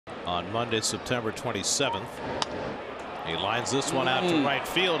on Monday, September 27th. He lines this one out to right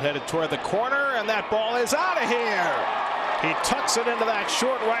field, headed toward the corner, and that ball is out of here. He tucks it into that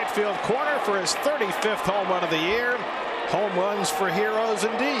short right field corner for his 35th home run of the year. Home runs for heroes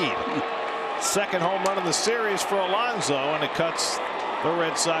indeed. Second home run of the series for Alonso, and it cuts the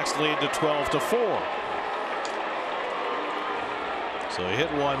Red Sox lead to 12-4. So he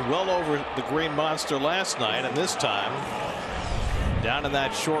hit one well over the Green Monster last night, and this time down in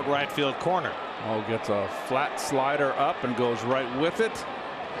that short right field corner. Oh, gets a flat slider up and goes right with it,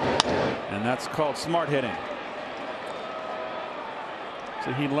 and that's called smart hitting.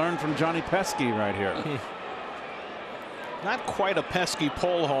 So he learned from Johnny Pesky right here. Not quite a pesky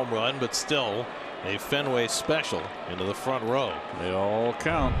pole home run, but still a Fenway special into the front row. They all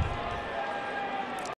count.